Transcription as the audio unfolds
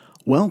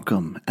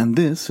Welcome, and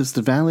this is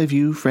the Valley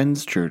View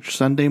Friends Church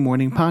Sunday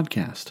Morning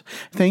Podcast.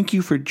 Thank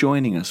you for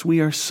joining us.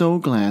 We are so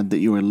glad that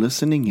you are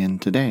listening in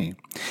today.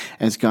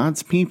 As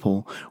God's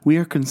people, we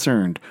are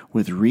concerned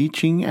with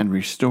reaching and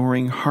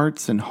restoring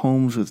hearts and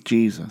homes with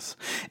Jesus.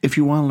 If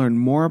you want to learn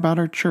more about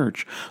our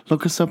church,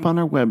 look us up on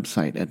our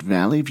website at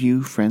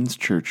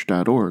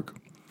valleyviewfriendschurch.org.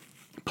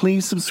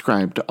 Please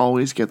subscribe to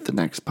always get the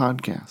next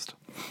podcast.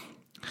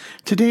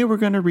 Today we're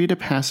going to read a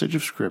passage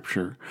of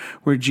Scripture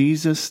where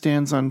Jesus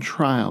stands on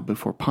trial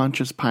before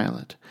Pontius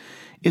Pilate.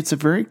 It's a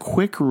very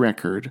quick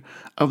record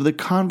of the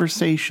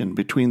conversation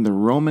between the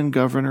Roman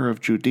governor of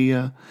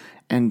Judea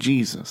and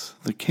Jesus,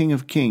 the King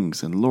of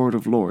Kings and Lord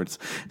of Lords.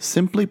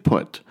 Simply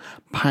put,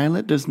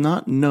 Pilate does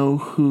not know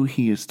who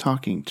he is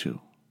talking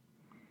to.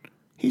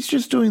 He's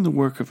just doing the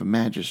work of a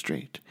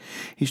magistrate.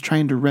 He's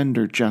trying to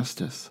render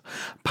justice.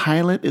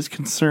 Pilate is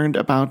concerned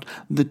about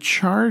the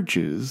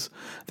charges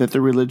that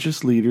the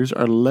religious leaders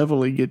are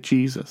leveling at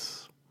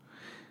Jesus.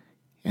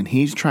 And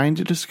he's trying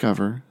to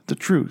discover the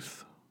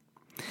truth.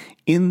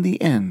 In the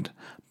end,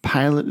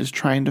 Pilate is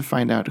trying to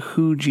find out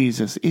who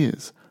Jesus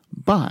is.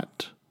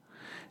 But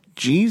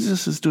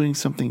Jesus is doing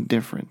something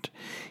different.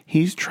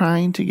 He's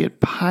trying to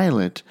get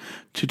Pilate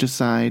to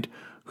decide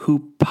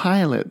who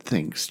Pilate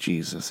thinks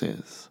Jesus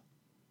is.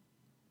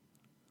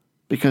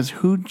 Because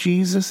who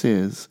Jesus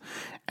is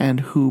and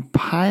who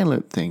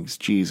Pilate thinks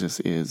Jesus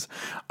is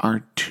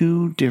are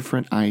two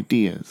different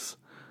ideas.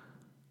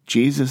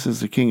 Jesus is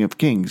the King of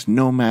Kings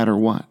no matter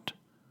what.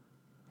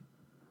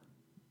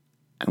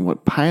 And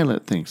what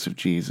Pilate thinks of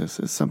Jesus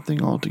is something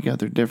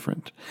altogether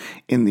different.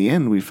 In the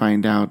end, we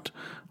find out,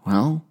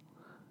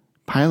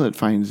 Pilate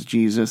finds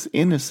Jesus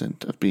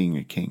innocent of being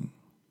a king.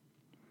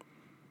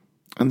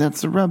 And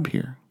that's the rub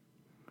here.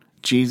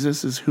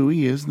 Jesus is who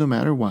he is no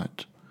matter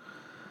what.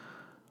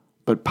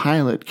 But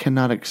Pilate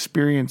cannot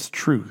experience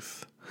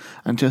truth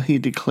until he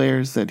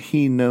declares that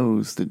he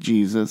knows that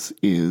Jesus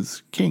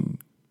is king.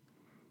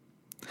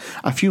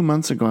 A few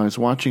months ago, I was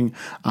watching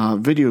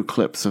video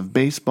clips of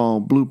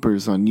baseball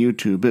bloopers on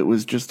YouTube. It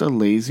was just a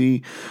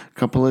lazy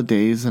couple of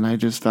days, and I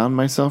just found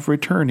myself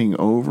returning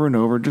over and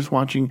over, just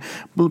watching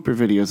blooper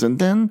videos. And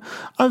then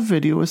a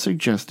video was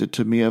suggested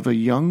to me of a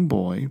young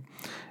boy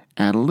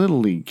at a Little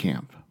League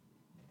camp.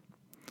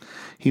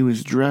 He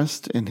was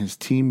dressed in his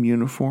team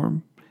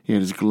uniform. He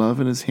had his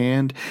glove in his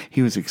hand.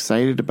 He was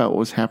excited about what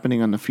was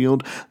happening on the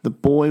field. The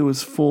boy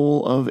was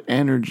full of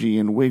energy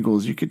and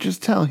wiggles. You could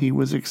just tell he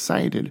was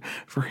excited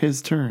for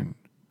his turn.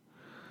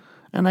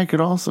 And I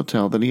could also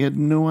tell that he had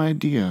no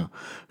idea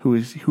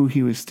who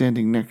he was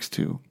standing next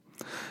to.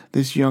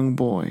 This young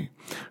boy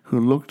who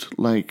looked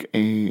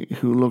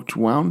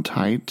wound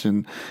tight,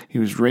 and he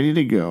was ready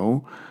to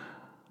go,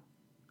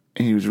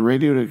 and he was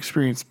ready to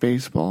experience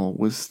baseball,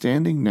 was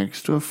standing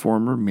next to a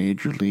former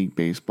Major League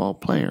Baseball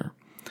player.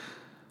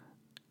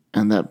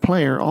 And that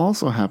player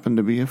also happened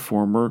to be a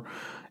former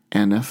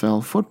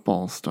NFL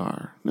football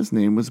star. His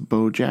name was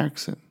Bo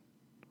Jackson.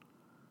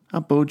 Now,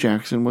 Bo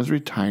Jackson was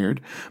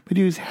retired, but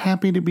he was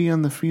happy to be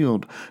on the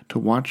field to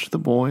watch the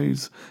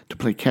boys, to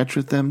play catch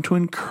with them, to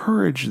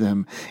encourage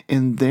them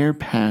in their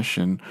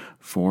passion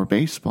for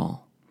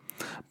baseball.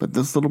 But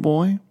this little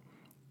boy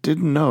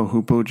didn't know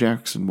who Bo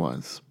Jackson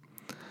was.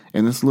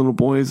 In this little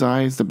boy's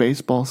eyes, the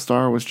baseball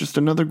star was just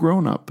another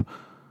grown-up,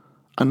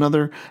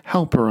 another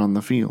helper on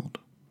the field.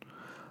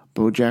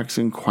 Bo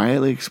Jackson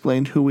quietly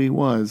explained who he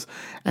was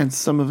and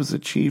some of his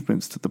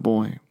achievements to the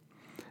boy.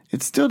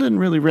 It still didn't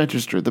really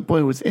register. The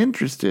boy was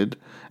interested,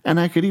 and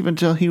I could even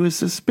tell he was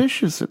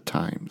suspicious at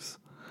times.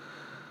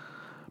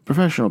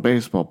 Professional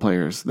baseball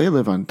players, they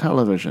live on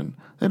television.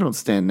 They don't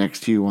stand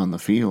next to you on the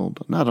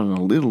field, not on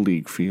a Little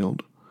League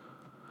field.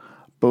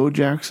 Bo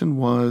Jackson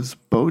was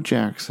Bo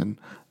Jackson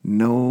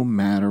no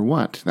matter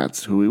what.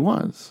 That's who he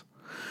was.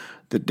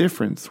 The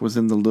difference was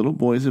in the little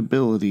boy's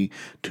ability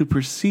to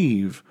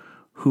perceive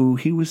who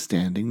he was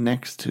standing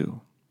next to.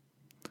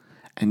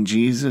 And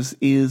Jesus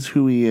is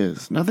who he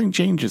is. Nothing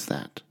changes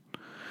that.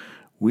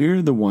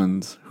 We're the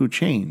ones who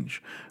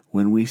change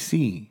when we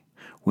see,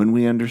 when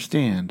we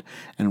understand,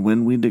 and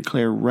when we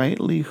declare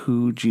rightly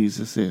who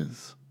Jesus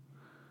is.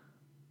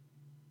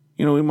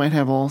 We might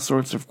have all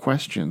sorts of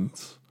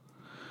questions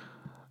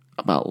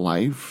about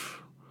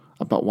life,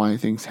 about why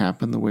things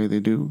happen the way they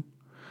do.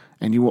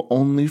 And you will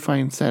only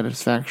find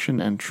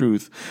satisfaction and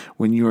truth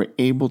when you are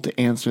able to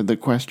answer the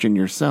question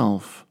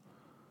yourself,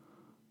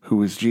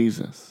 who is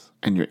Jesus?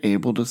 And you're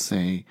able to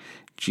say,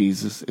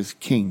 Jesus is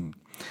King.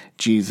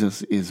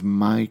 Jesus is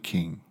my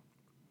King.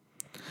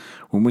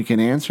 When we can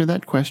answer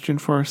that question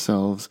for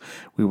ourselves,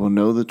 we will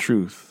know the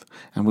truth,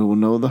 and we will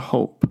know the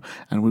hope,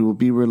 and we will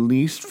be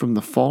released from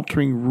the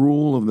faltering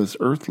rule of this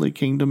earthly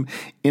kingdom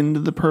into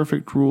the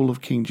perfect rule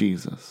of King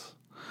Jesus.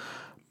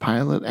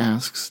 Pilate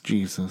asks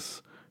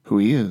Jesus who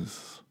he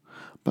is,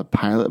 but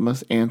Pilate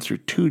must answer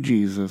to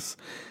Jesus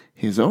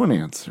his own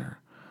answer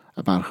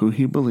about who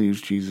he believes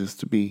Jesus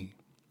to be.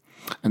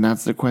 And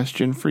that's the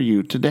question for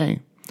you today.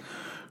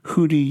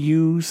 Who do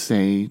you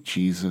say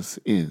Jesus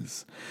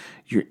is?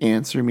 Your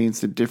answer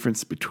means the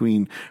difference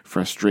between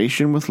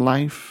frustration with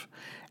life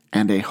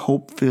and a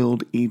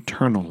hope-filled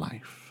eternal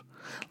life.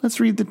 Let's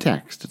read the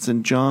text. It's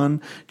in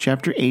John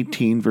chapter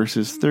 18,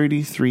 verses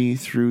 33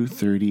 through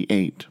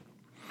 38.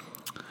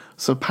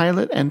 So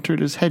Pilate entered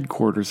his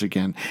headquarters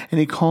again, and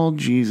he called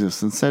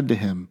Jesus and said to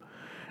him,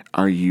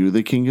 "Are you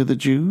the king of the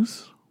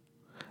Jews?"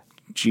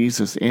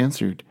 Jesus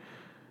answered,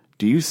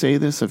 "Do you say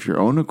this of your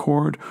own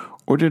accord,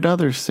 or did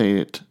others say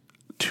it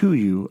to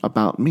you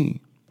about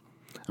me?"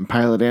 And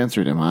Pilate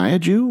answered, "Am I a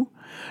Jew?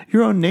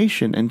 Your own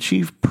nation and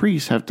chief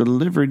priests have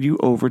delivered you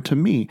over to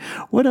me.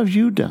 What have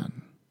you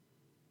done?"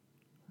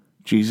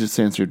 Jesus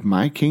answered,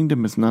 "My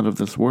kingdom is not of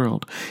this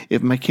world.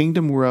 If my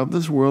kingdom were of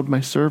this world, my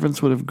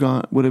servants would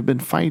have been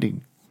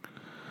fighting,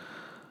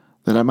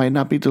 that I might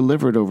not be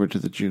delivered over to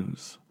the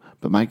Jews.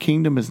 But my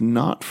kingdom is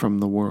not from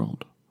the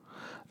world."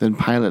 Then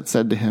Pilate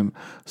said to him,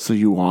 "So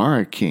you are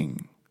a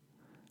king?"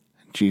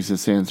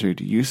 Jesus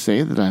answered, "You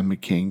say that I am a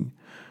king.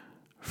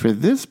 For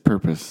this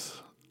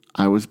purpose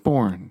I was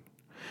born,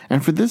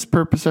 and for this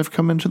purpose I've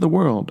come into the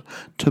world,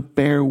 to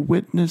bear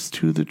witness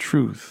to the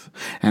truth.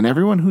 And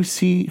everyone who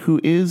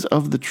is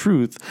of the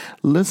truth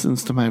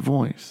listens to my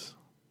voice."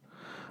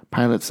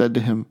 Pilate said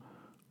to him,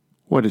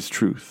 "What is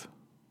truth?"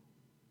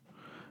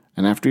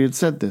 And after he had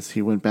said this,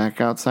 he went back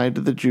outside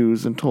to the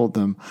Jews and told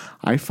them,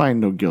 "I find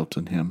no guilt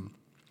in him."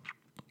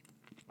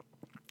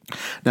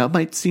 Now, it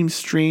might seem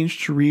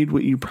strange to read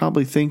what you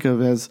probably think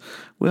of as,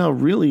 well,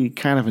 really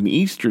kind of an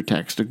Easter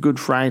text, a Good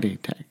Friday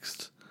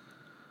text,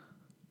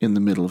 in the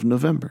middle of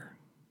November.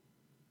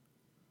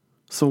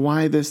 So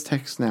why this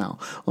text now?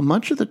 Well,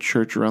 much of the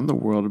church around the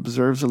world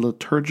observes a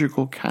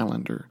liturgical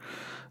calendar.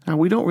 Now,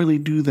 we don't really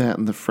do that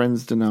in the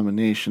Friends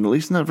denomination, at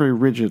least not very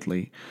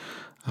rigidly,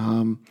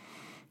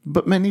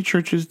 but many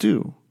churches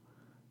do.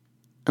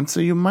 And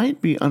so you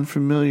might be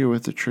unfamiliar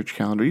with the church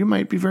calendar. You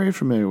might be very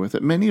familiar with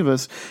it. Many of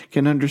us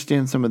can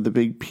understand some of the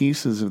big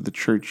pieces of the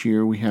church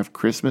year. We have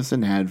Christmas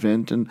and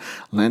Advent and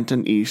Lent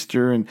and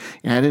Easter and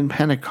add in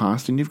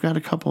Pentecost, and you've got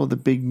a couple of the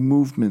big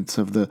movements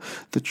of the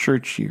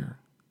church year.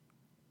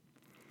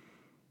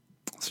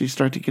 So you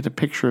start to get a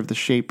picture of the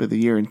shape of the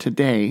year. And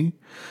today,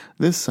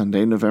 this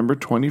Sunday, November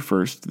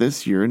 21st,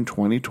 this year in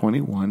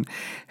 2021,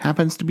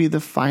 happens to be the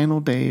final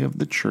day of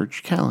the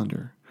church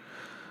calendar.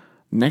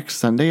 Next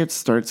Sunday, it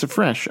starts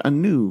afresh, a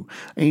new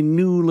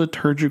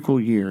liturgical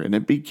year, and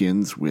it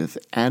begins with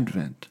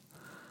Advent.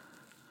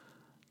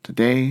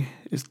 Today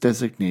is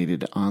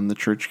designated on the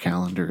church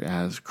calendar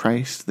as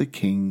Christ the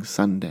King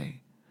Sunday.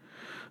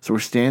 So we're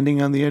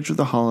standing on the edge of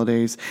the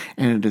holidays,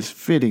 and it is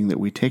fitting that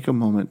we take a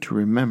moment to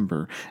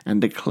remember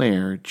and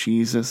declare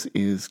Jesus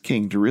is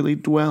King, to really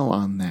dwell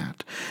on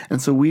that.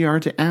 And so we are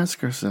to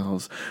ask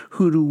ourselves,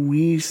 who do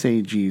we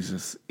say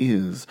Jesus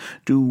is?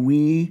 Do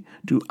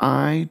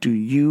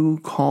you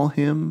call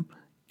him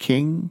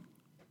King?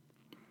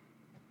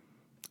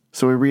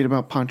 So we read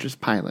about Pontius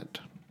Pilate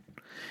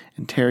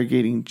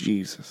interrogating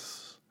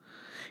Jesus.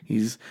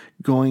 He's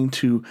going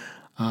to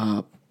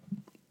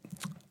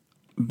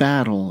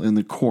battle in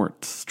the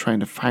courts, trying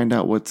to find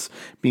out what's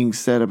being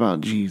said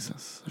about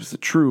Jesus. Is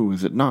it true?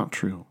 Is it not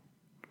true?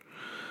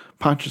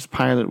 Pontius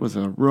Pilate was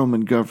a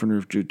Roman governor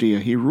of Judea.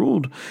 He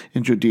ruled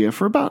in Judea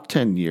for about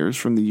 10 years,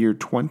 from the year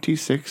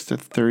 26 to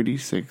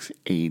 36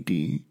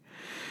 AD.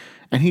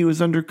 And he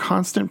was under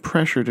constant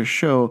pressure to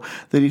show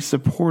that he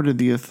supported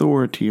the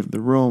authority of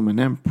the Roman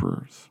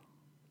emperors.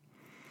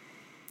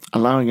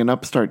 Allowing an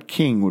upstart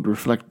king would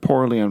reflect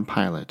poorly on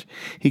Pilate.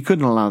 He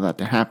couldn't allow that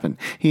to happen.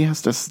 He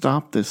has to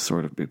stop this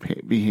sort of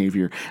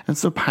behavior. And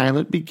so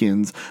Pilate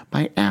begins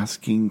by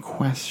asking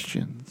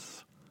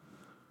questions.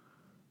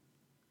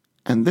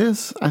 And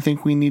this, I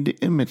think, we need to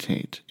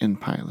imitate in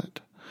Pilate.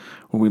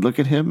 When we look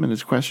at him and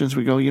his questions,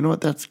 we go, you know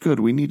what, that's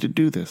good. We need to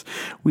do this.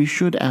 We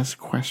should ask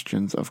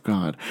questions of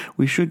God.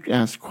 We should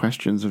ask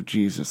questions of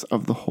Jesus,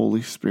 of the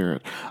Holy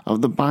Spirit,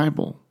 of the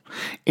Bible.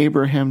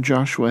 Abraham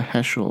Joshua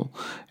Heschel,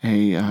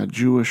 a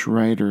Jewish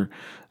writer,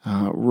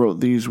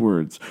 wrote these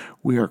words: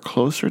 "We are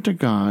closer to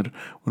God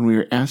when we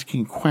are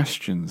asking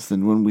questions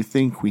than when we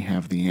think we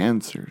have the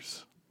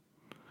answers."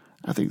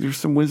 I think there's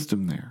some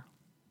wisdom there.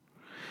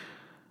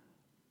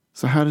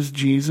 So how does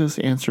Jesus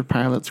answer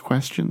Pilate's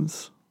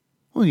questions?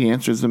 Well, he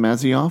answers them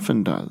as he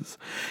often does.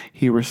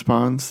 He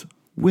responds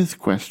with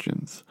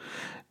questions.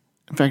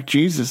 In fact,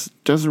 Jesus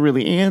doesn't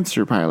really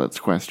answer Pilate's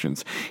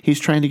questions. He's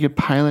trying to get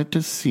Pilate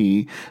to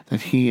see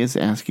that he is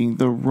asking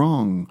the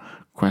wrong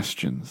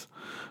questions.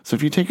 So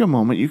if you take a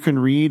moment, you can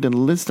read and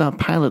list out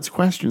Pilate's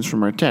questions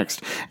from our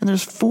text. And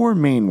there's 4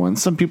 main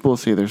ones. Some people will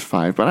say there's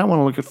 5, but I want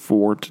to look at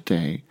 4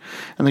 today.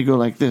 And they go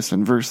like this.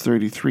 In verse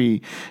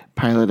 33,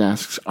 Pilate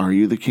asks, "Are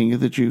you the king of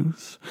the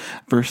Jews?"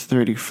 Verse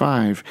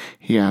 35,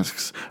 he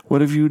asks,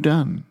 "What have you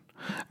done?"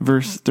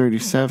 Verse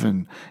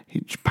 37,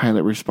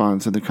 Pilate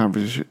responds in the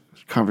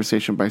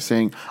conversation by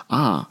saying,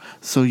 "Ah,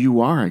 so you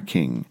are a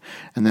king."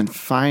 And then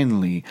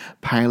finally,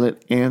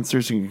 Pilate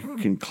answers and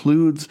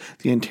concludes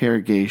the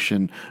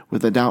interrogation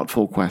with a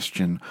doubtful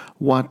question: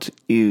 what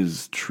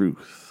is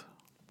truth?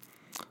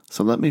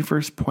 So let me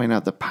first point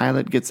out that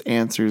Pilate gets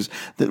answers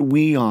that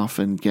we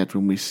often get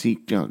when we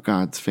seek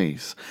God's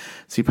face.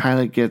 See,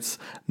 Pilate gets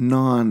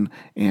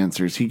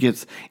non-answers. He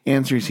gets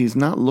answers he's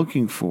not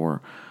looking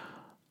for,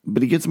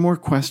 but he gets more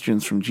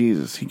questions from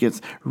Jesus. He gets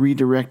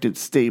redirected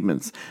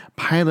statements.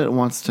 Pilate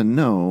wants to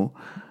know.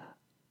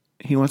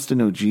 He wants to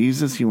know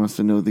Jesus. He wants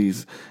to know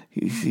these.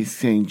 He's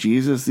saying,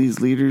 Jesus, these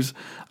leaders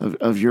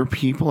of your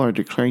people are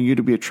declaring you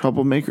to be a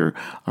troublemaker,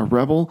 a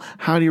rebel.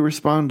 How do you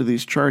respond to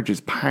these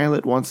charges?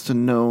 Pilate wants to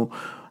know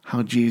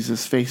how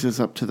Jesus faces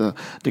up to the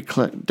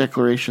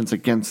declarations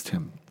against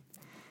him.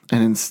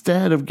 And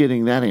instead of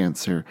getting that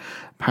answer,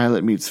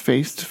 Pilate meets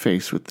face to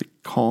face with the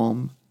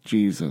calm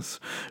Jesus,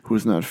 who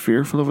is not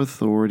fearful of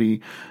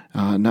authority,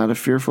 not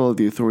fearful of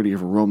the authority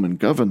of a Roman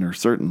governor,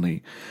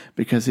 certainly,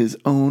 because his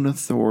own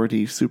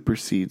authority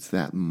supersedes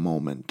that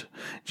moment.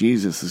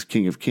 Jesus is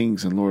King of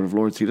Kings and Lord of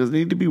Lords. He doesn't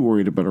need to be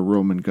worried about a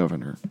Roman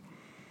governor.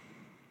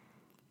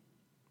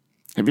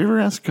 Have you ever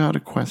asked God a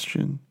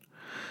question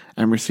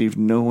and received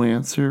no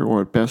answer,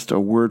 or at best a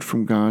word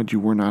from God you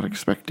were not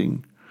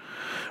expecting?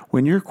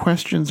 When your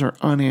questions are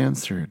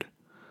unanswered,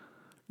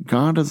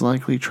 God is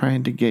likely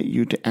trying to get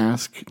you to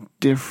ask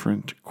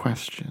different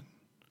questions.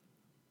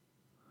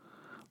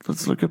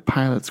 Let's look at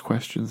Pilate's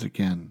questions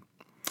again.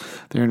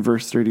 There in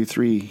verse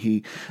 33,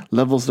 he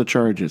levels the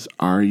charges.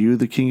 Are you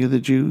the king of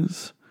the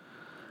Jews?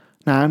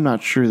 Now, I'm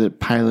not sure that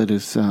Pilate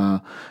is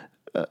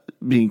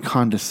being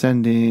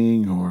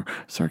condescending or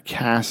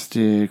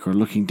sarcastic or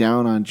looking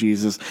down on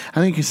Jesus.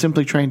 I think he's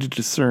simply trying to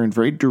discern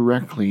very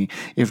directly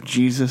if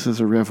Jesus is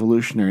a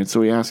revolutionary. And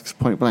so he asks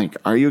point blank,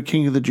 are you a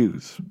king of the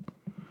Jews?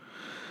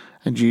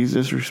 And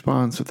Jesus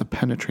responds with a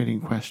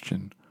penetrating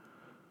question.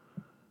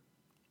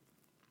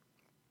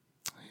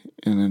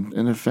 And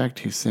in effect,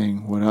 he's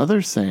saying, what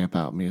others say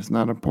about me is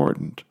not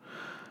important.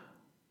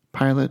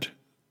 Pilate,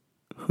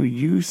 who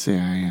you say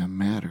I am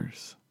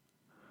matters.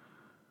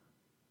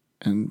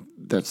 And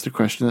that's the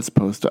question that's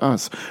posed to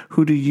us.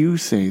 Who do you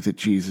say that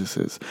Jesus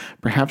is?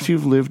 Perhaps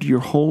you've lived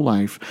your whole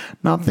life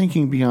not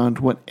thinking beyond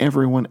what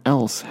everyone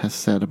else has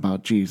said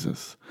about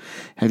Jesus.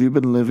 Have you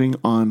been living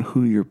on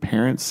who your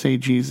parents say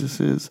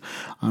Jesus is,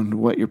 on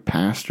what your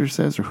pastor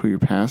says or who your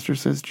pastor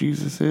says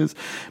Jesus is?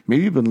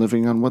 Maybe you've been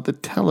living on what the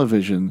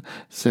television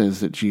says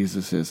that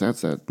Jesus is.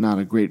 That's not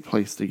a great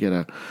place to get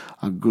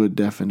a good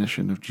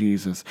definition of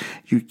Jesus.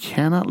 You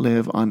cannot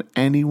live on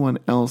anyone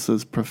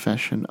else's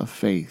profession of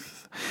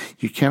faith.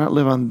 You cannot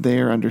live on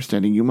their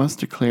understanding. You must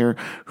declare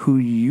who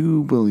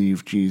you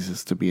believe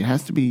Jesus to be. It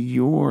has to be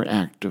your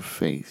act of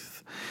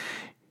faith.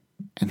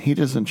 And he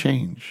doesn't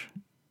change,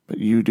 but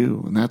you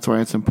do. And that's why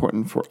it's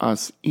important for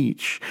us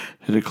each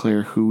to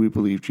declare who we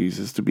believe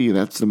Jesus to be.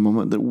 That's the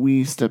moment that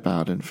we step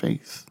out in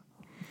faith.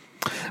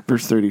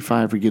 Verse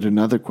 35, we get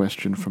another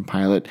question from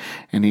Pilate,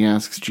 and he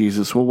asks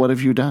Jesus, well, what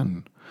have you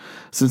done?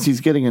 Since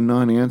he's getting a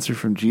non-answer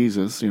from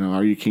Jesus,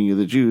 are you king of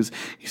the Jews?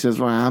 He says,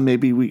 well,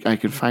 maybe I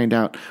could find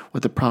out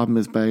what the problem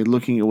is by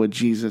looking at what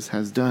Jesus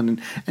has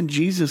done. And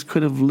Jesus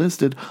could have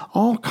listed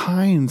all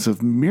kinds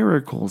of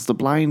miracles. The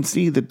blind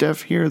see, the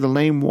deaf hear, the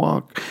lame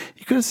walk.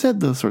 He could have said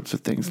those sorts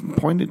of things and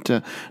pointed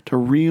to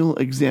real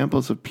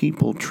examples of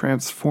people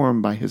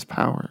transformed by his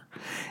power.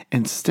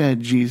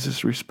 Instead,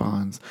 Jesus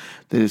responds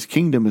that his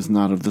kingdom is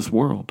not of this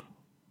world.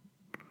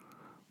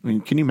 I mean,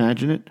 can you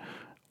imagine it?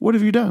 What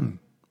have you done?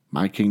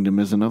 My kingdom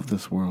isn't of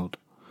this world.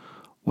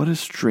 What a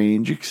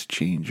strange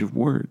exchange of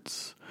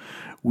words.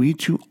 We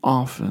too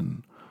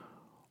often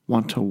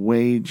want to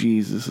weigh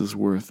Jesus'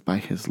 worth by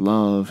his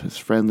love, his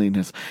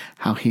friendliness,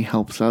 how he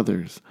helps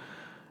others.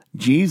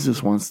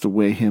 Jesus wants to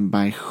weigh him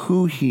by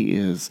who he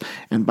is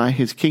and by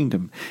his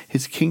kingdom.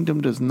 His kingdom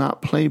does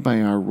not play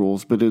by our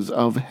rules, but is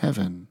of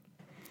heaven.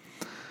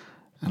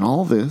 And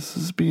all this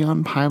is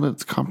beyond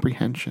Pilate's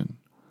comprehension.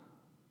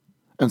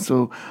 And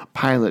so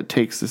Pilate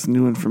takes this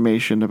new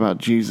information about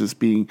Jesus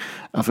being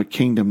of a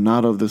kingdom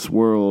not of this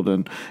world,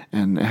 and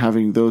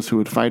having those who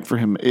would fight for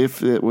him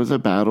if it was a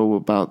battle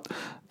about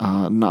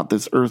not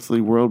this earthly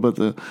world, but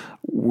the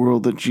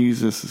world that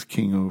Jesus is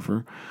king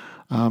over.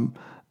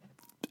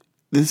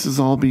 This is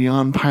all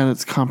beyond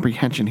Pilate's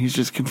comprehension. He's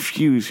just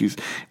confused.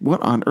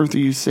 What on earth are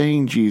you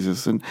saying,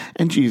 Jesus? And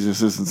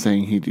Jesus isn't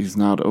saying he's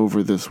not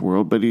over this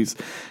world, but he's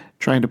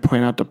trying to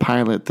point out to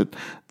Pilate that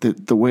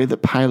the way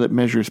that Pilate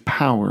measures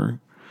power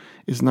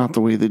is not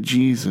the way that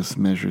Jesus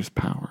measures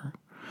power.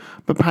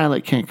 But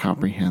Pilate can't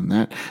comprehend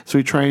that, so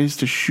he tries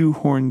to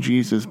shoehorn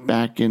Jesus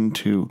back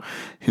into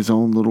his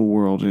own little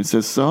world. And it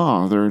says,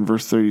 there in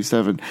verse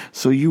 37,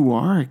 so you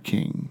are a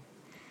king.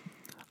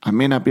 I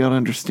may not be able to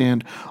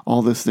understand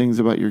all these things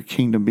about your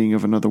kingdom being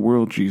of another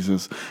world,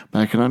 Jesus, but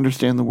I can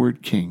understand the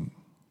word king.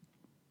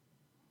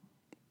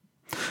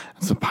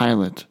 And so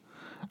Pilate,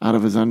 out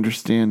of his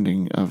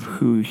understanding of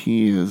who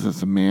he is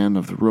as a man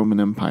of the Roman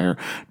Empire,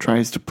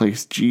 tries to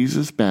place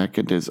Jesus back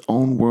into his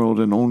own world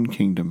and own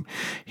kingdom.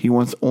 He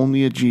wants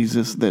only a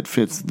Jesus that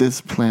fits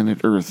this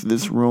planet Earth,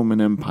 this Roman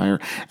Empire,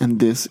 and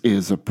this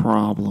is a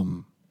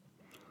problem.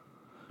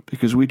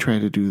 Because we try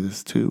to do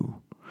this too.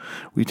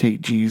 We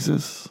take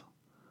Jesus,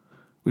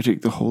 We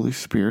take the Holy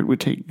Spirit, we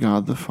take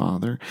God the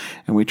Father,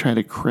 and we try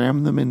to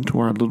cram them into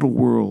our little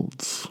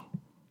worlds.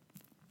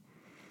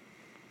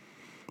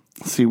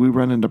 See, we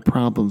run into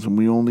problems when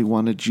we only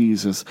want a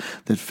Jesus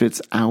that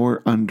fits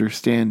our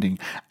understanding,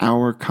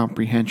 our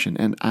comprehension,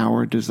 and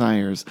our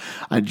desires.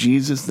 A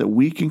Jesus that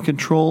we can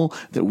control,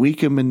 that we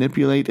can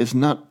manipulate, is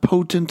not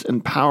potent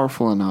and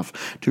powerful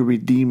enough to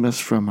redeem us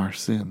from our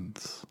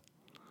sins.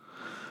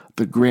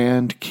 The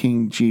grand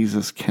King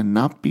Jesus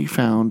cannot be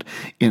found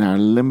in our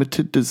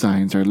limited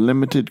designs, our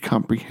limited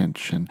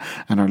comprehension,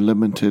 and our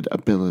limited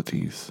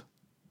abilities.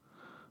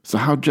 So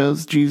how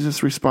does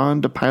Jesus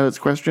respond to Pilate's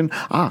question?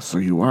 So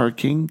you are a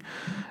king?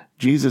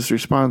 Jesus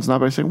responds not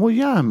by saying, well,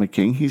 yeah, I'm a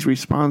king. He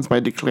responds by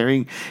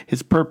declaring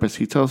his purpose.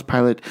 He tells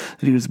Pilate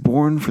that he was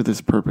born for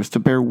this purpose, to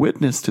bear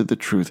witness to the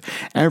truth.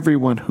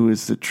 Everyone who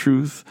is the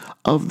truth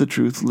of the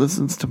truth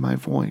listens to my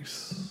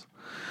voice.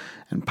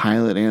 And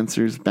Pilate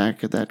answers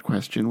back at that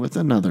question with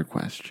another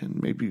question.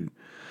 Maybe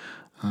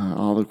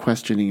all the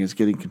questioning is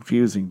getting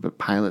confusing, but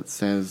Pilate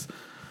says,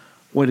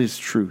 what is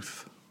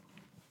truth?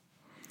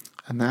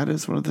 And that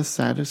is one of the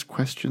saddest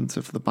questions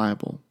of the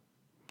Bible.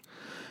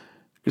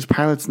 Because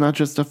Pilate's not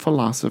just a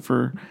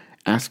philosopher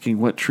asking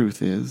what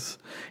truth is.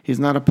 He's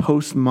not a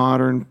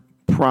postmodern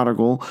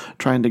prodigal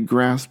trying to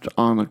grasp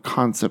on a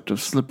concept of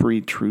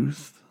slippery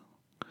truth.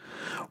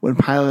 When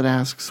Pilate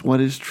asks,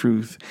 what is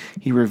truth,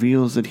 he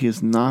reveals that he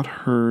has not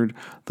heard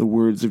the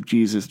words of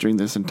Jesus during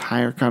this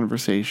entire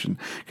conversation,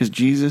 because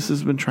Jesus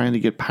has been trying to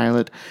get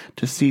Pilate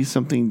to see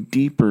something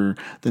deeper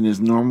than his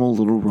normal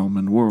little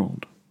Roman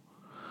world.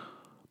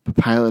 But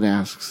Pilate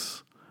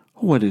asks,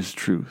 what is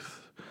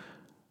truth?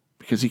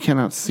 Because he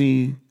cannot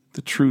see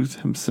the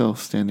truth himself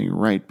standing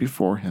right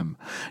before him.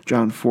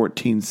 John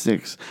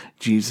 14:6,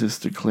 Jesus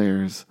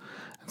declares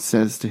and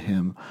says to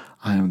him,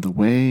 I am the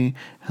way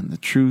and the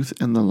truth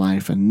and the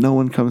life, and no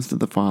one comes to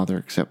the Father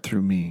except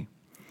through me.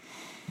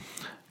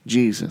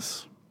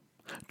 Jesus,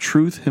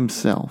 truth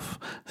himself,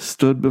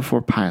 stood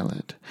before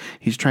Pilate.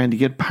 He's trying to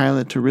get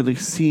Pilate to really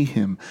see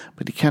him,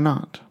 but he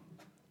cannot.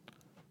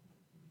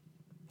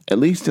 At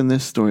least in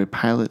this story,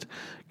 Pilate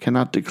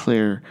cannot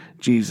declare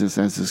Jesus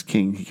as his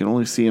king. He can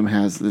only see him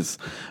as this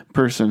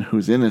person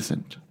who's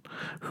innocent,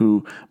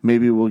 who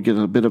maybe will get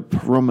a bit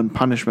of Roman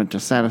punishment to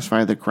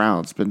satisfy the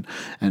crowds.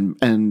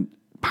 And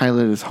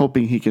Pilate is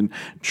hoping he can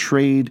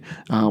trade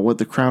what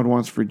the crowd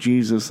wants for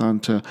Jesus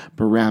onto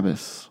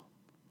Barabbas.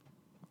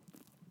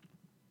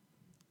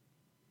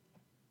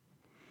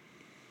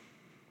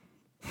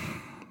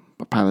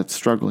 But Pilate's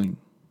struggling.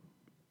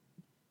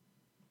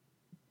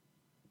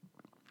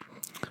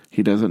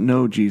 He doesn't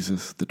know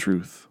Jesus, the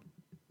truth.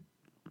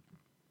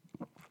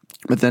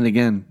 But then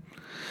again,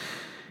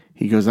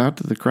 he goes out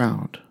to the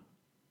crowd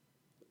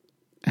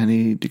and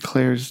he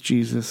declares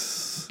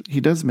Jesus.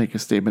 He does make a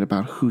statement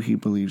about who he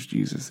believes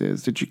Jesus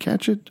is. Did you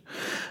catch it?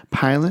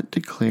 Pilate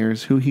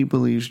declares who he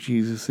believes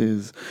Jesus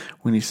is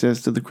when he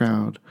says to the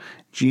crowd,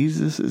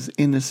 Jesus is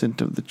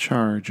innocent of the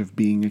charge of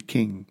being a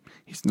king.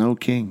 He's no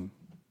king.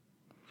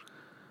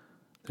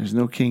 There's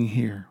no king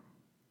here.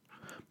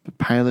 But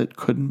Pilate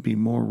couldn't be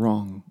more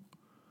wrong.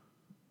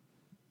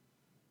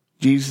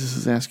 Jesus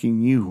is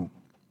asking you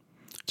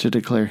to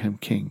declare him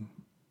king.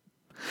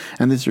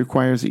 And this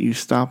requires that you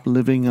stop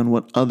living on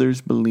what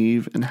others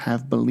believe and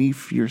have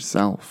belief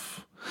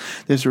yourself.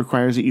 This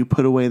requires that you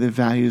put away the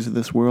values of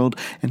this world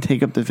and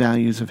take up the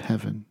values of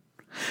heaven.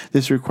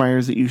 This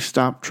requires that you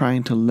stop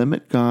trying to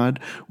limit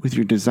God with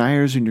your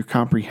desires and your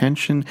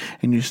comprehension,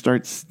 and you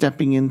start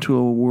stepping into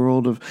a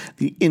world of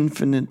the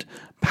infinite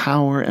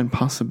power and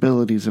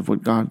possibilities of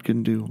what God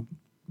can do.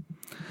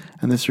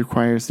 And this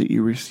requires that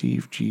you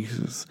receive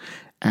Jesus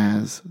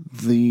as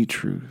the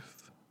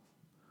truth.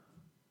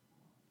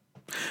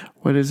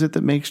 What is it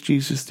that makes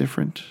Jesus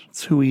different?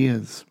 It's who he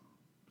is.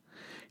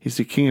 He's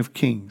the King of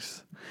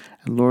Kings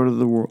and Lord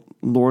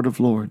of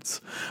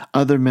Lords.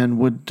 Other men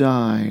would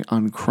die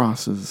on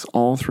crosses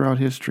all throughout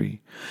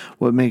history.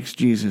 What makes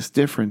Jesus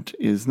different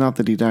is not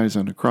that he dies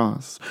on a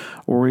cross,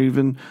 or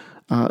even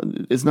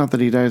it's not that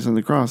he dies on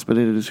the cross, but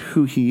it is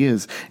who he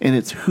is. And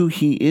it's who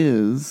he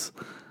is,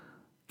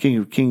 King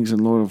of Kings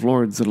and Lord of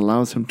Lords, that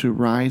allows him to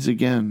rise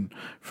again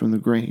from the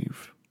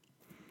grave.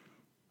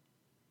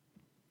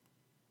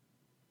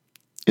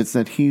 It's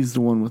that he's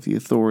the one with the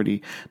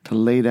authority to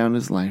lay down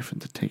his life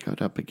and to take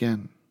it up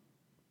again.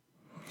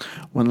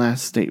 One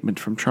last statement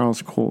from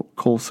Charles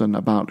Colson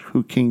about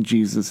who King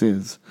Jesus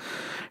is.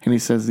 And he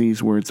says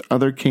these words,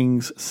 other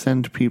kings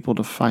send people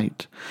to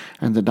fight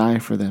and to die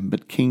for them,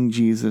 but King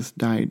Jesus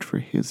died for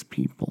his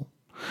people.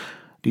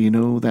 Do you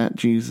know that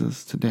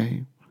Jesus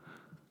today?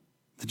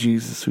 The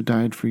Jesus who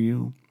died for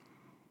you.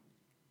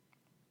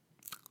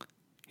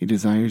 He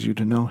desires you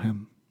to know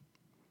him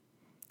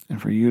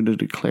and for you to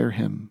declare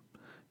him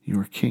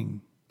your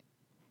king.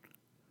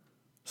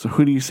 So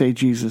who do you say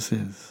Jesus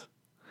is?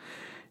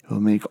 It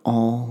will make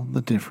all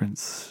the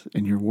difference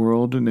in your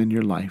world and in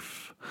your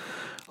life.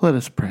 Let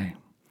us pray.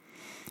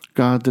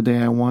 God, today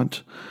I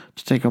want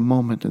to take a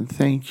moment and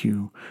thank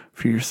you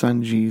for your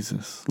Son,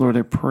 Jesus. Lord,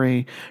 I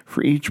pray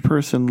for each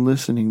person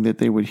listening that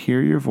they would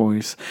hear your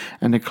voice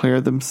and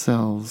declare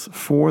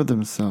for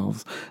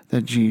themselves,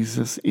 that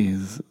Jesus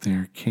is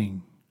their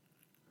King.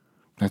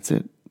 That's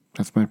it.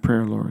 That's my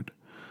prayer, Lord.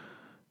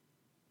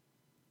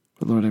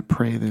 But Lord, I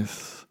pray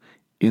this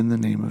in the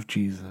name of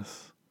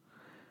Jesus.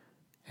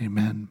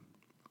 Amen.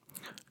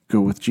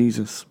 Go with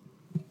Jesus.